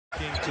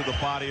talking to the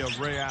body of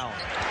Ray Allen.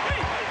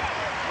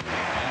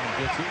 Allen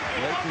gets it.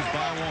 Lakers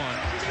by one.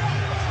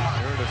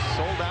 They're at a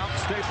sold-out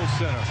Staples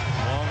Center,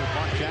 along with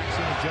Mark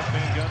Jackson and Jeff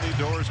Van Gundy,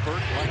 Doris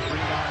Burke, Mike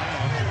Green on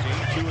hand for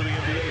Game 2 of the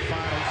NBA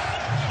Finals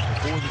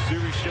before the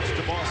series shifts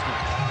to Boston.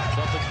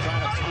 Celtics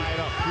trying to tie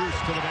it up. Pierce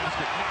to the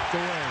basket, knocked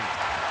away.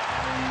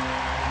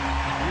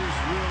 Pierce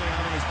really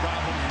having his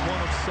problems. 1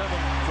 of 7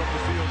 from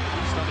the field, at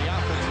least on the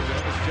offensive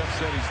end. As Jeff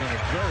said, he's done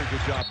a very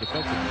good job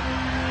defensively.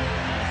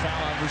 And a foul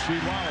on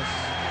Rasheed Wallace.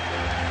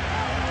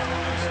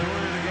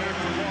 Story of the game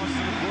for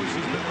Boston, of course,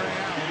 has been Ray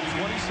Allen.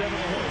 27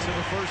 points in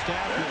the first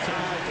half. He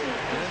tied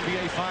the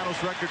NBA Finals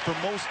record for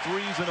most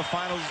threes in a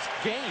Finals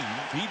game.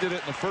 He did it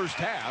in the first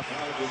half.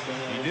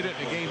 He did it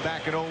in a game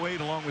back in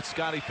 08 along with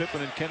Scottie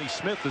Pippen and Kenny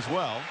Smith as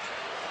well.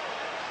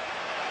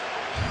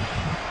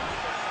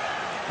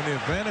 And the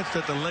advantage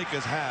that the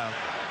Lakers have,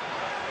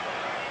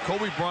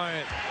 Kobe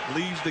Bryant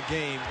leaves the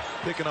game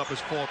picking up his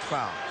 4th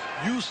foul.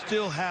 You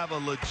still have a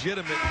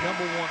legitimate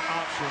number 1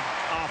 option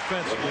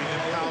offensively in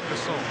Pau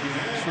Gasol,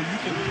 so you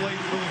can play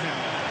through him.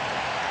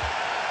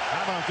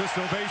 How about this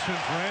ovation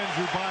for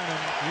Andrew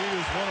Bynum? He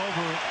has won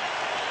over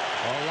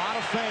a lot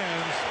of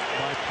fans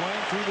by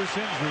playing through this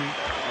injury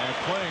and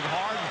playing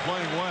hard and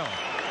playing well.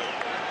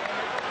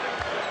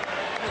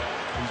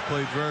 He's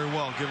played very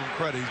well. Give him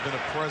credit. He's been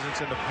a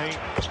presence in the paint,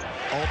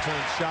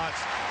 altering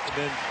shots,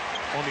 and then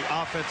on the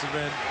offensive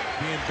end,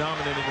 being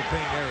dominant in the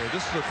paint area.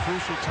 This is a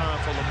crucial time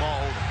for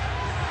Lamar Odom.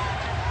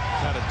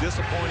 He's had a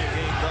disappointing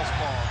game thus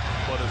far,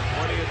 but there's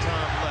plenty of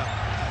time left.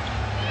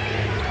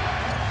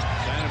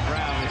 Shannon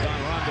Brown is on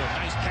Rondo.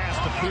 Nice pass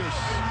to Pierce.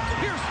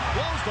 Pierce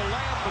blows the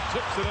layup but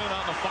tips it in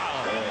on the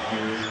foul.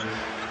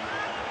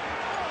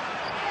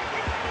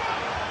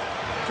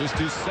 Just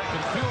his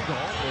 2nd field goal,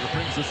 but it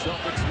brings the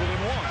Celtics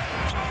within 1.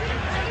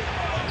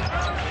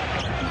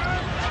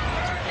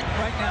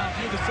 Right now, if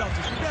you're the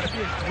Celtics, you've got to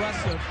be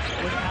aggressive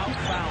without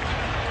fouling.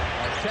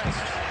 Test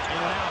in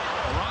and out.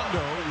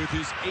 Rondo with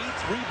his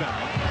 8th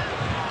rebound.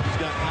 He's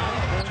got 9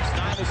 points,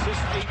 9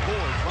 assists, 8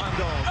 boards.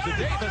 Rondo to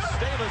Davis.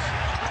 Davis.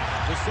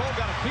 Gasol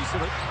got a piece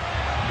of it.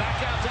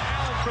 Back out to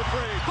Allen for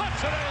 3. Puts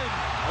it in.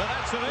 And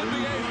that's an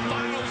NBA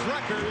Finals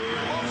record.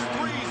 Most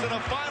threes in a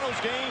Finals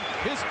game.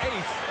 His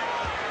 8th.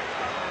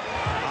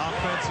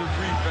 Offensive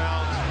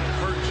rebounds.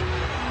 Perch.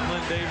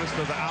 Glenn Davis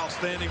does an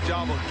outstanding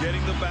job of getting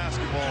the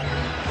basketball,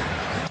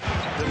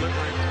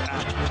 delivering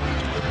out.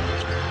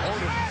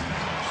 Odom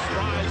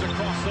strides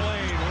across the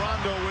lane.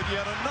 Rondo with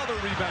yet another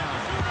rebound.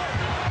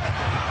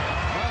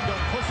 Rondo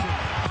pushing.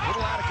 A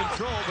little out of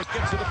control, but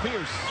gets it to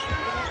Pierce.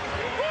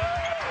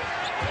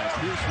 And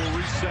Pierce will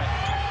reset.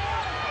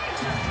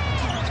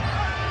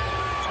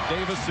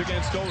 Davis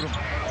against Odom.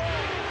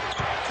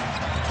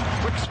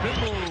 Quick spin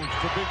move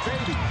for Big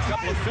Baby.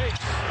 Couple of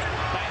fakes.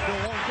 Backer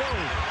won't go.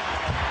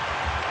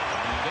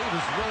 And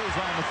Davis rolls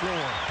on the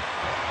floor.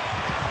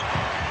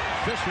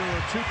 Fisher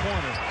a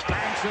 2-pointer.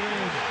 Banks it in.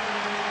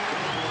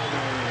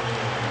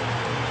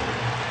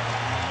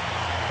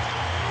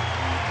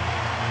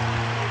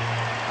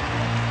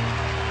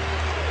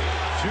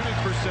 Shooting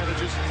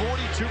percentages,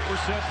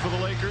 42% for the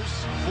Lakers,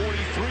 43%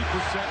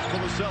 for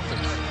the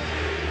Celtics.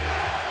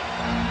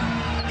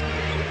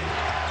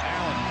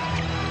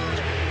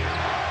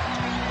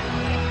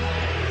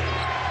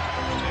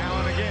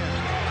 Allen again,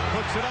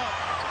 puts it up.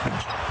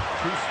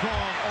 Too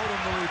strong,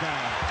 Odom the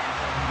rebound.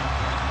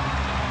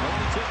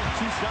 Only taking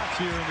 2 shots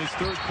here in this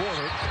 3rd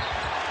quarter.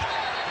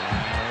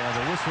 And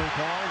the whistle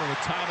called and a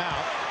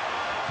timeout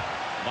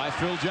by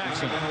Phil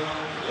Jackson.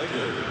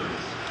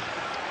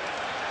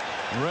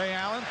 Ray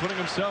Allen putting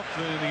himself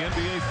in the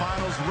NBA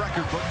Finals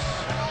record books.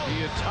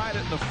 He had tied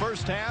it in the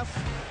first half,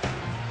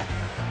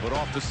 but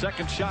off the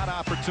 2nd shot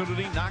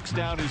opportunity, knocks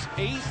down his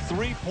 8th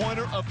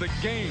 3-pointer of the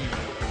game.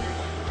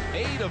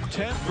 8 of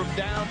 10 from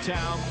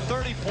downtown,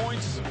 30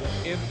 points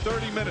in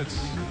 30 minutes.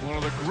 One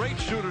of the great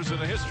shooters in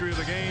the history of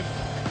the game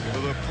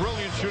with a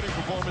brilliant shooting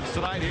performance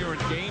tonight here in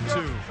Game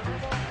 2.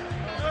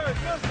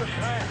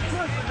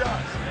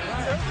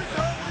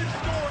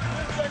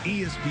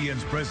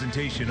 ESPN's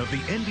presentation of the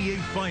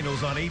NBA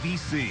Finals on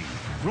ABC.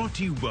 Brought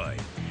to you by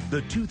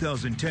the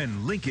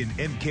 2010 Lincoln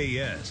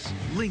MKS.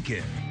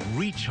 Lincoln,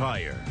 reach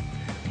higher.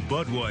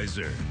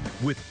 Budweiser,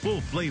 with full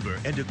flavor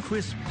and a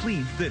crisp,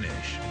 clean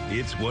finish.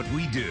 It's what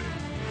we do.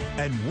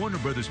 And Warner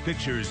Brothers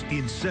Pictures'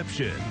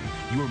 Inception.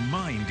 Your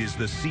mind is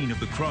the scene of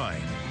the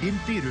crime. In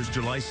theaters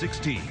July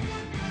 16th.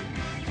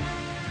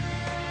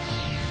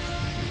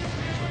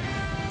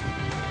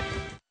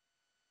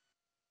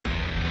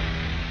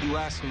 You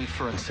asked me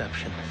for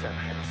Inception.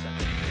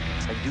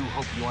 I do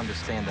hope you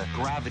understand the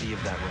gravity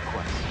of that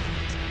request.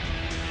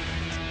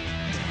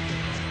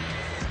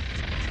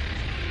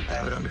 I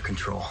have it under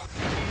control.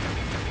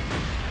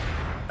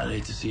 I'd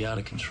hate to see out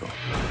of control.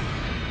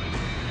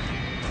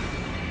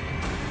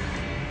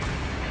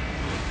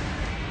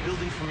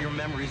 Building from your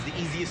memory is the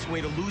easiest way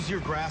to lose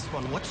your grasp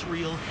on what's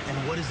real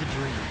and what is a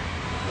dream.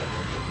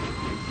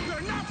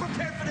 You're not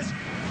prepared for this!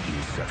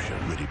 Inception,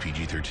 rated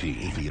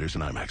PG-13, theaters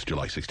and IMAX,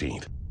 July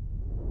 16th.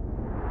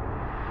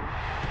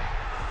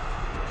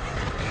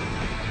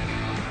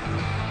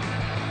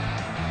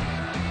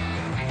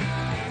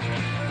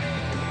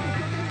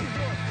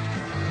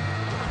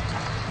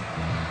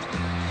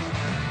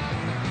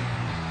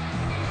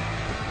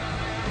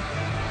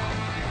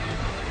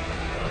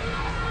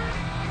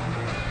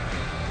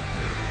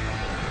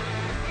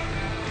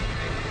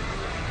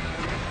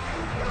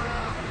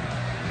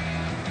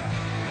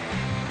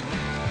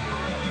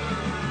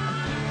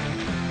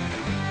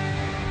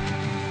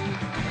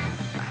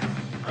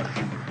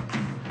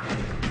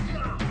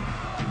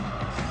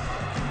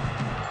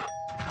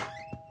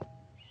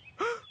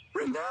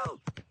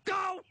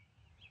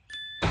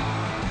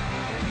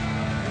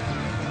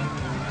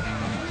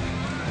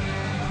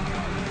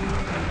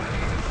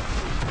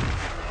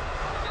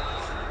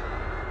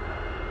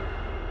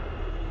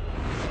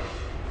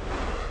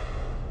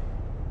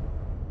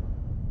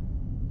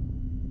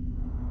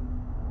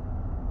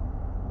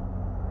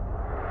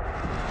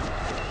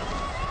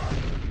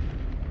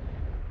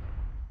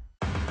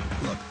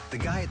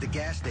 guy at the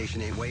gas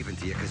station ain't waving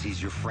to you because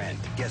he's your friend.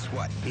 Guess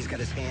what? He's got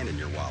his hand in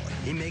your wallet.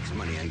 He makes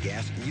money on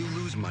gas. You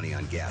lose money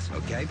on gas,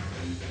 okay?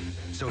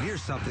 So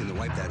here's something to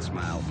wipe that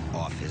smile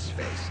off his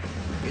face.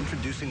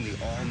 Introducing the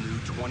all-new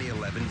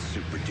 2011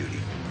 Super Duty.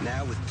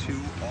 Now with 2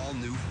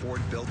 all-new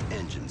Ford-built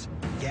engines.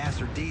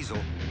 Gas or diesel,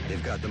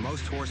 they've got the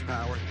most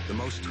horsepower, the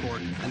most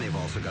torque, and they've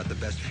also got the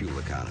best fuel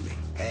economy.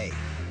 Hey,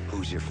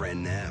 who's your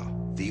friend now?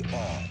 The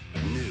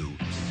all-new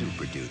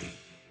Super Duty.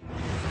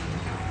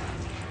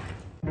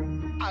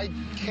 I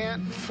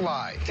can't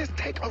fly. Just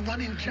take a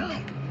running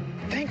jump.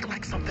 Think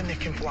like something that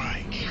can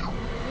fly.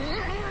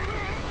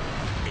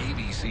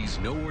 ABC's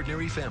No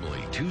Ordinary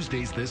Family,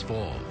 Tuesdays this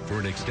fall. For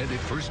an extended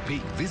first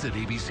peek, visit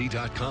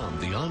abc.com,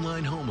 the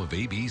online home of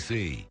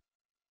ABC.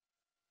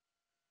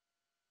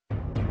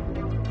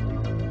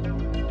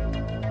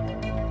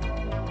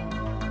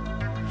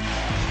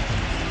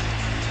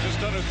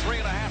 Just under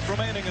 3.5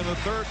 remaining in the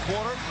third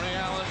quarter. Ray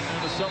Allen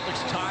and the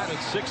Celtics tied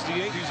at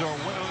 68. These are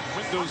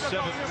Windows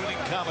 7 winning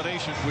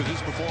combination with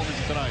his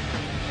performance tonight.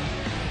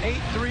 8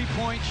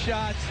 3-point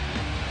shots,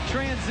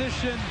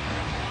 transition,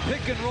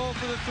 pick and roll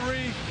for the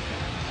 3,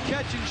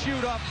 catch and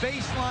shoot off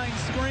baseline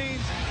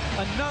screens,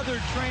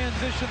 another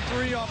transition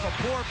 3 off a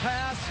poor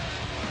pass,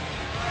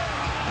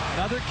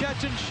 another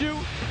catch and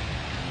shoot.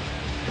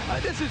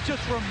 This is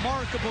just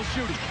remarkable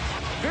shooting.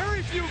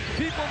 Very few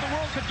people in the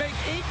world could make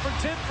 8 for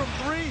 10 from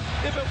 3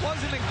 if it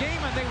wasn't a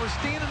game and they were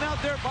standing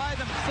out there by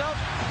themselves.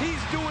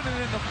 He's doing it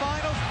in the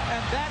finals,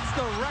 and that's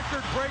the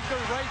record breaker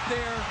right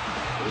there.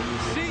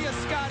 See ya,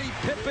 Scottie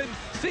Pippen.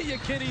 See ya,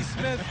 Kenny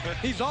Smith.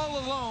 He's all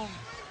alone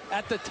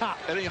at the top.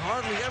 And he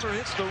hardly ever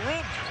hits the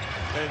rim.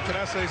 And can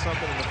I say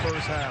something in the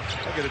first half?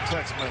 I get a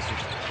text message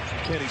from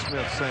Kenny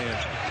Smith saying,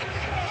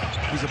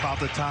 he's about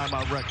to tie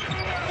my record.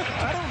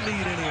 I don't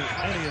need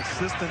any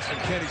assistance from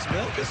Kenny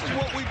Smith. This is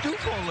what we do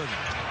for a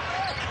living.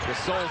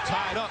 Gasol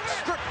tied up,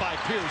 stripped by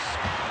Pierce.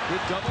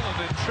 Good double and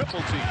then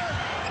triple team.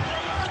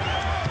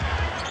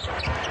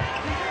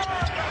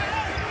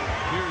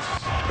 Pierce,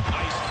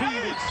 nice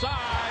feed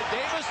inside.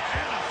 Davis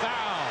and a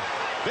foul.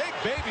 Big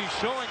Baby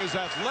showing his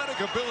athletic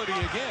ability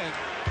again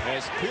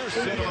as Pierce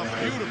set him up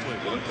beautifully.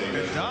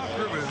 And Doc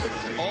Rivers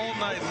all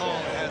night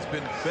long has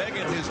been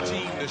begging his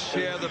team to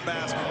share the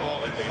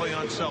basketball and play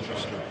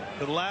unselfish.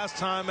 The last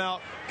time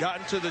out, got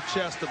into the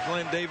chest of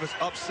Glenn Davis,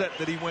 upset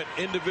that he went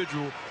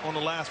individual on the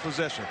last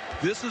possession.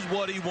 This is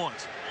what he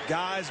wants.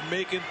 Guys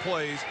making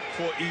plays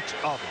for each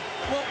other.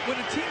 Well, when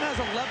a team has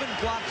 11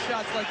 block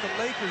shots like the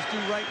Lakers do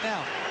right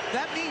now,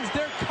 that means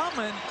they're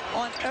coming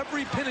on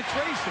every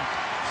penetration.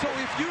 So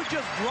if you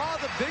just draw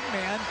the big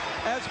man,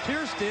 as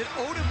Pierce did,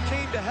 Odom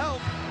came to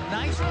help.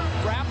 Nice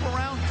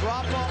wrap-around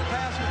drop-off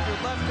pass with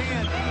your left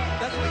hand.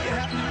 That's what you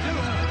have to do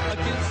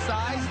against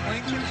size,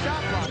 length, and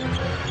shot blocking.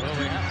 Well,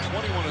 they have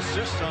 21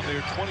 assists on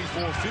their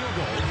 24 field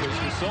goals. As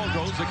Gasol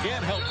goes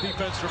again, help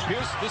defense for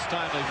Pierce. This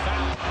time they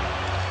foul.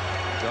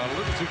 Got a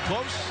little too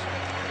close.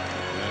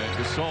 And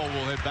Gasol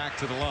will head back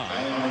to the line.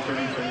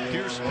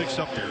 Pierce picks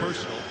up the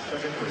personal.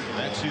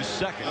 That's his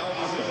second.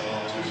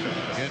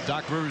 Again,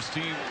 Doc Rivers'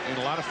 team in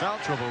a lot of foul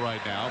trouble right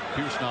now.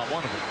 Pierce not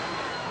one of them.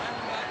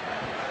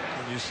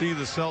 You see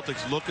the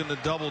Celtics looking to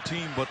double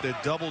team, but they're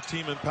double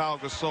teaming Pau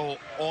Gasol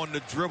on the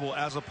dribble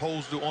as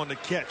opposed to on the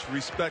catch,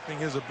 respecting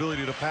his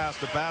ability to pass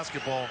the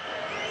basketball.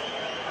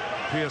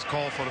 Pierce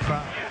called for the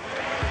foul.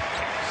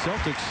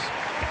 Celtics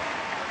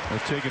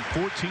have taken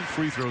 14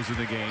 free throws in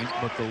the game,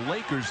 but the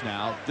Lakers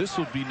now, this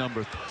will be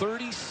number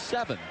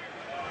 37.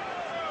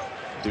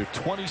 They're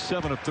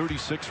 27 of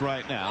 36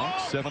 right now,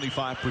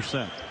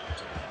 75%.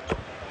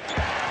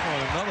 Well,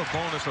 another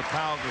bonus of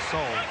Pau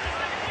Gasol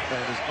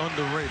that is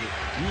underrated.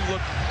 You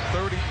look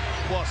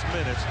 30-plus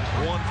minutes,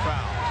 1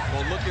 foul.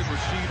 Well, look at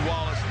Rasheed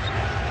Wallace,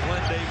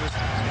 Glenn Davis,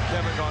 and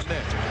Kevin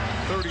Garnett.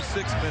 36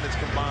 minutes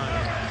combined,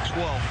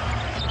 12.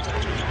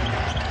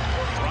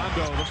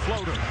 Rondo, the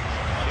floater.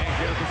 Can't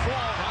get it to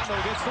fall. Rondo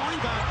gets the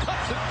rebound,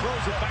 cuts it,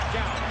 throws it back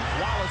out.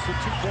 Wallace, a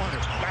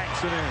 2-pointer,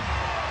 banks it in.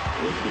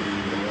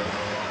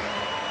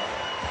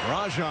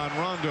 Rajon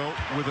Rondo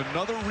with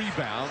another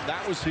rebound.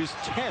 That was his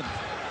 10th.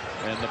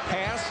 And the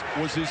pass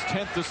was his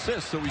 10th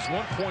assist, so he's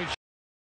 1 point